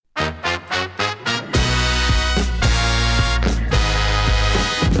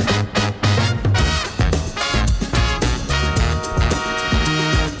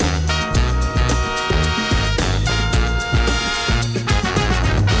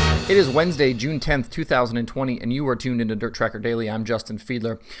It is Wednesday, June 10th, 2020, and you are tuned into Dirt Tracker Daily. I'm Justin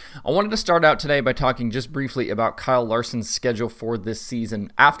Fiedler. I wanted to start out today by talking just briefly about Kyle Larson's schedule for this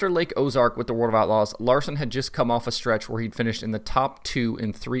season. After Lake Ozark with the World of Outlaws, Larson had just come off a stretch where he'd finished in the top 2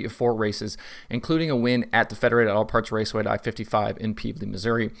 in 3 of 4 races, including a win at the Federated Auto Parts Raceway at I-55 in Peabody,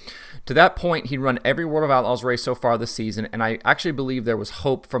 Missouri. To that point, he'd run every World of Outlaws race so far this season, and I actually believe there was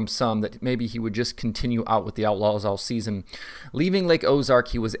hope from some that maybe he would just continue out with the Outlaws all season. Leaving Lake Ozark,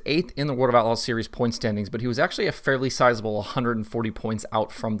 he was 8th in the World of Outlaws Series point standings, but he was actually a fairly sizable 140 points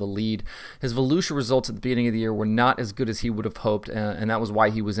out from the lead. His Volusia results at the beginning of the year were not as good as he would have hoped, and that was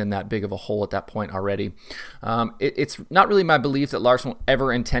why he was in that big of a hole at that point already. It's not really my belief that Larson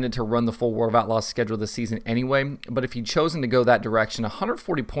ever intended to run the full World of Outlaws schedule this season anyway, but if he'd chosen to go that direction,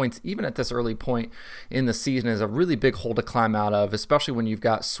 140 points, even at this early point in the season, is a really big hole to climb out of, especially when you've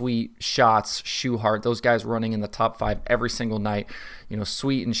got Sweet, Schatz, Schuchart, those guys running in the top 5 every single night. You know,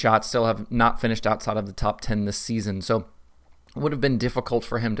 Sweet and Schatz still have not finished outside of the top 10 this season, so it would have been difficult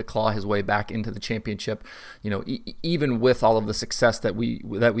for him to claw his way back into the championship, even with all of the success that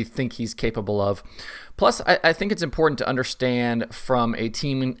we think he's capable of. Plus, I think it's important to understand from a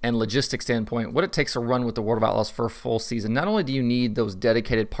team and logistics standpoint what it takes to run with the World of Outlaws for a full season. Not only do you need those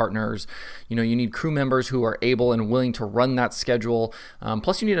dedicated partners, you need crew members who are able and willing to run that schedule.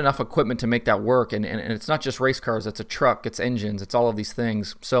 Plus, you need enough equipment to make that work. And it's not just race cars, it's a truck, it's engines, it's all of these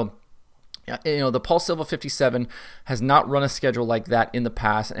things. So, the Paul Silva 57 has not run a schedule like that in the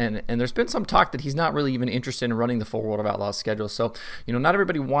past, and there's been some talk that he's not really even interested in running the full World of Outlaws schedule. So, not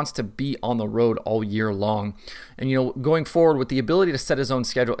everybody wants to be on the road all year long. And, going forward with the ability to set his own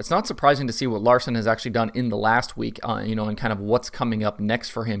schedule, it's not surprising to see what Larson has actually done in the last week, and kind of what's coming up next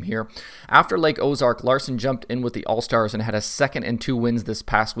for him here. After Lake Ozark, Larson jumped in with the All-Stars and had a 2nd and 2 wins this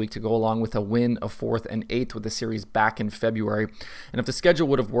past week to go along with a win, a 4th and 8th with the series back in February. And if the schedule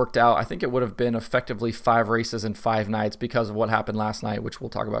would have worked out, I think it would have been effectively 5 races in 5 nights because of what happened last night, which we'll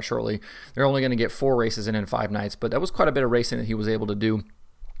talk about shortly. They're only going to get 4 races in 5 nights, but that was quite a bit of racing that he was able to do.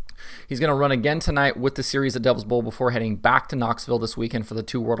 He's going to run again tonight with the series at Devil's Bowl before heading back to Knoxville this weekend for the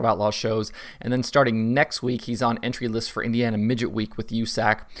 2 World of Outlaws shows. And then starting next week, he's on entry list for Indiana Midget Week with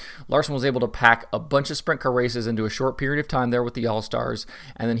USAC. Larson was able to pack a bunch of sprint car races into a short period of time there with the All-Stars.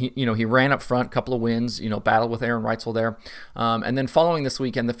 And then he ran up front, couple of wins, battled with Aaron Reitzel there. And then following this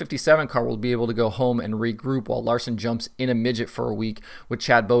weekend, the 57 car will be able to go home and regroup while Larson jumps in a midget for a week with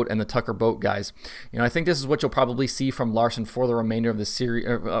Chad Boat and the Tucker Boat guys. I think this is what you'll probably see from Larson for the remainder of the series.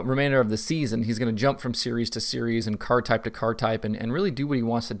 Remainder of the season. He's going to jump from series to series and car type to car type and really do what he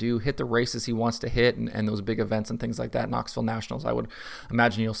wants to do, hit the races he wants to hit and those big events and things like that. Knoxville Nationals, I would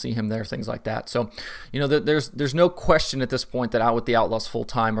imagine you'll see him there, things like that. So, there's no question at this point that out with the Outlaws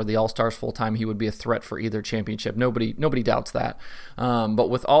full-time or the All-Stars full-time, he would be a threat for either championship. Nobody doubts that. But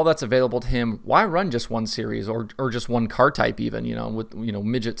with all that's available to him, why run just one series or just one car type even, with,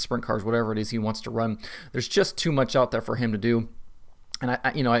 midget sprint cars, whatever it is he wants to run. There's just too much out there for him to do. And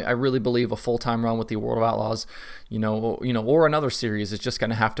I really believe a full-time run with the World of Outlaws, or another series is just going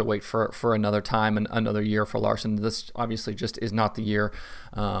to have to wait for another time and another year for Larson. This obviously just is not the year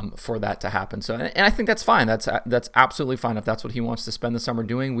for that to happen. So, and I think that's fine. That's absolutely fine if that's what he wants to spend the summer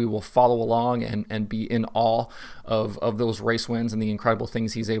doing. We will follow along and be in awe of those race wins and the incredible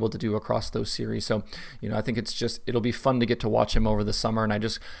things he's able to do across those series. So, I think it'll be fun to get to watch him over the summer. And I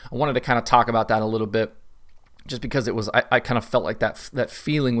wanted to kind of talk about that a little bit. Just because it was, I kind of felt like that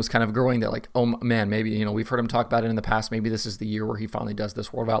feeling was kind of growing that like, oh man, maybe, we've heard him talk about it in the past. Maybe this is the year where he finally does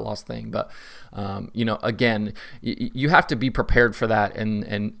this World of Outlaws thing. But, again, you have to be prepared for that.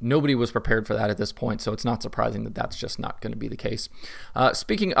 And nobody was prepared for that at this point. So it's not surprising that that's just not going to be the case.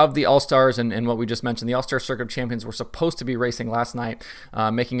 Speaking of the All-Stars and what we just mentioned, the All-Star Circuit of Champions were supposed to be racing last night,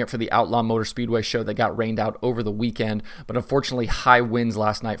 making it for the Outlaw Motor Speedway show that got rained out over the weekend. But unfortunately, high winds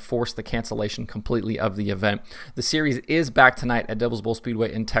last night forced the cancellation completely of the event. The series is back tonight at Devil's Bowl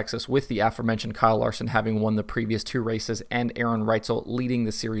Speedway in Texas with the aforementioned Kyle Larson having won the previous 2 races and Aaron Reitzel leading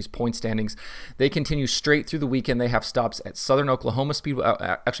the series point standings. They continue straight through the weekend. They have stops at Southern Oklahoma Speedway,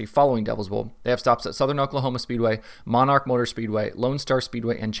 actually following Devil's Bowl. They have stops at Southern Oklahoma Speedway, Monarch Motor Speedway, Lone Star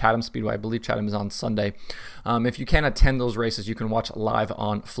Speedway, and Chatham Speedway. I believe Chatham is on Sunday. If you can attend those races, you can watch live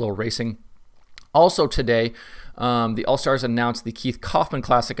on Flow Racing. Also today, The All-Stars announced the Keith Kauffman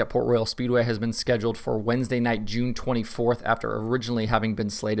Classic at Port Royal Speedway has been scheduled for Wednesday night, June 24th, after originally having been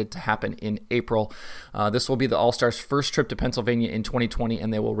slated to happen in April. This will be the All-Stars' first trip to Pennsylvania in 2020,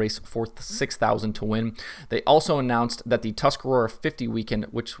 and they will race for $6,000 to win. They also announced that the Tuscarora 50 weekend,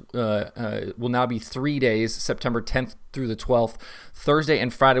 which will now be 3 days, September 10th through the 12th. Thursday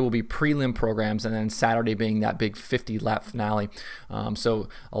and Friday will be prelim programs, and then Saturday being that big 50-lap finale. So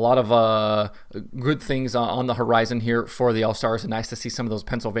a lot of good things on the horizon here for the All-Stars, and nice to see some of those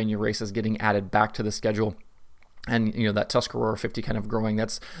Pennsylvania races getting added back to the schedule. And, that Tuscarora 50 kind of growing.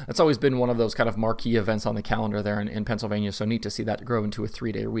 That's always been one of those kind of marquee events on the calendar there in Pennsylvania. So neat to see that grow into a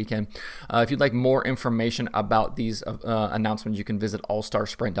 3-day weekend. If you'd like more information about these announcements, you can visit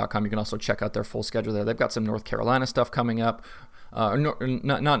allstarsprint.com. You can also check out their full schedule there. They've got some North Carolina stuff coming up.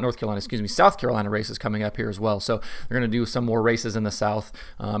 Not North Carolina, South Carolina races coming up here as well. So they're going to do some more races in the South,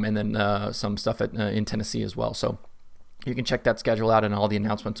 and then some stuff in Tennessee as well. So you can check that schedule out and all the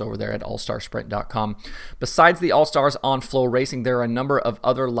announcements over there at allstarsprint.com. Besides the All-Stars on Flow Racing, there are a number of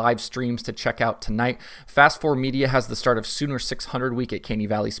other live streams to check out tonight. Fast 4 Media has the start of Sooner 600 Week at Caney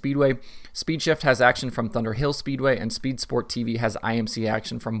Valley Speedway. Speed Shift has action from Thunder Hill Speedway, and Speed Sport TV has IMC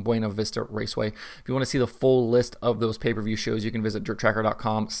action from Buena Vista Raceway. If you want to see the full list of those pay-per-view shows, you can visit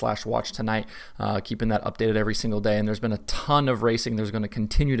dirttracker.com/watch tonight, keeping that updated every single day. And there's been a ton of racing. There's going to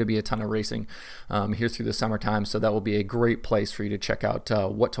continue to be a ton of racing here through the summertime, so that will be a great place for you to check out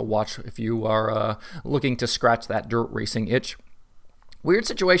what to watch if you are looking to scratch that dirt racing itch. Weird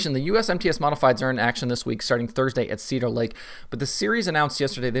situation. The USMTS Modifieds are in action this week starting Thursday at Cedar Lake, but the series announced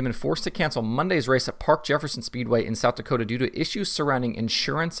yesterday they've been forced to cancel Monday's race at Park Jefferson Speedway in South Dakota due to issues surrounding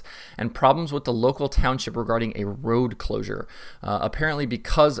insurance and problems with the local township regarding a road closure. Apparently,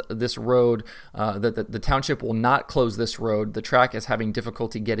 because this road, the township will not close this road, the track is having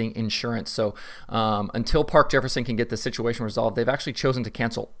difficulty getting insurance. So until Park Jefferson can get the situation resolved, they've actually chosen to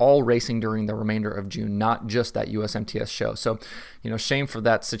cancel all racing during the remainder of June, not just that USMTS show. So, shame for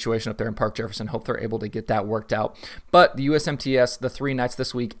that situation up there in Park Jefferson. Hope they're able to get that worked out. But the USMTS, the 3 nights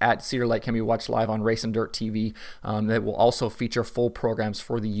this week at Cedar Lake, can be watched live on Race and Dirt TV. They will also feature full programs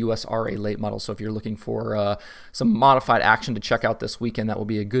for the USRA late model. So if you're looking for some modified action to check out this weekend, that will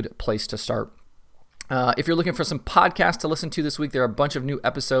be a good place to start. If you're looking for some podcasts to listen to this week, there are a bunch of new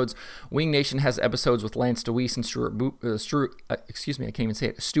episodes. Wing Nation has episodes with Lance DeWeese and Stuart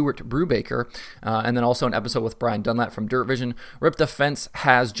Brubaker, and then also an episode with Brian Dunlap from Dirt Vision. Rip the Fence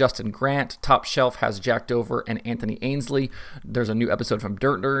has Justin Grant. Top Shelf has Jack Dover and Anthony Ainsley. There's a new episode from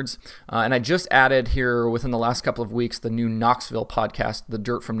Dirt Nerds. And I just added here within the last couple of weeks the new Knoxville podcast, The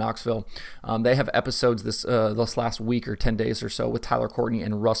Dirt from Knoxville. They have episodes this last week or 10 days or so with Tyler Courtney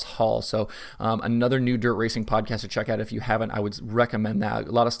and Russ Hall. So another new dirt racing podcast to check out. If you haven't, I would recommend that.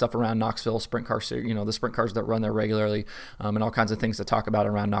 A lot of stuff around Knoxville, sprint cars, the sprint cars that run there regularly, and all kinds of things to talk about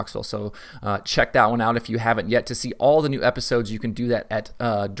around Knoxville. So check that one out if you haven't yet. To see all the new episodes, you can do that at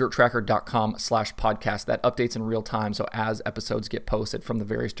dirttracker.com/podcast. That updates in real time. So as episodes get posted from the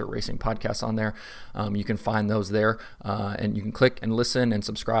various dirt racing podcasts on there, you can find those there, and you can click and listen and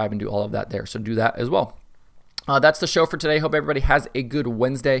subscribe and do all of that there. So do that as well. That's the show for today. Hope everybody has a good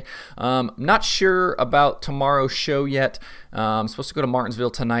Wednesday. Not sure about tomorrow's show yet. I'm supposed to go to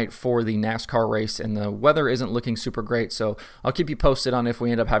Martinsville tonight for the NASCAR race, and the weather isn't looking super great, so I'll keep you posted on if we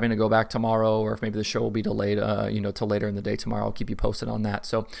end up having to go back tomorrow or if maybe the show will be delayed, till later in the day tomorrow. I'll keep you posted on that.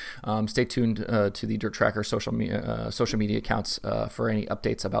 So stay tuned to the Dirt Tracker social media accounts for any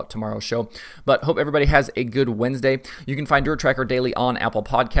updates about tomorrow's show. But hope everybody has a good Wednesday. You can find Dirt Tracker Daily on Apple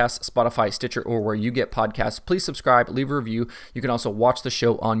Podcasts, Spotify, Stitcher, or where you get podcasts. Please subscribe, leave a review. You can also watch the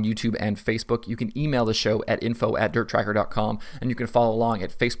show on YouTube and Facebook. You can email the show at info@dirttracker.com, and you can follow along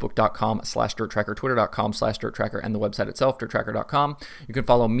at facebook.com/dirttracker, twitter.com/dirttracker, and the website itself, dirttracker.com. You can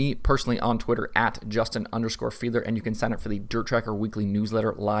follow me personally on Twitter at Justin_Fiedler, and you can sign up for the Dirt Tracker weekly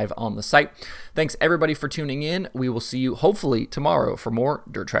newsletter live on the site. Thanks everybody for tuning in. We will see you hopefully tomorrow for more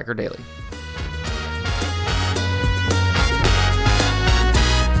Dirt Tracker Daily.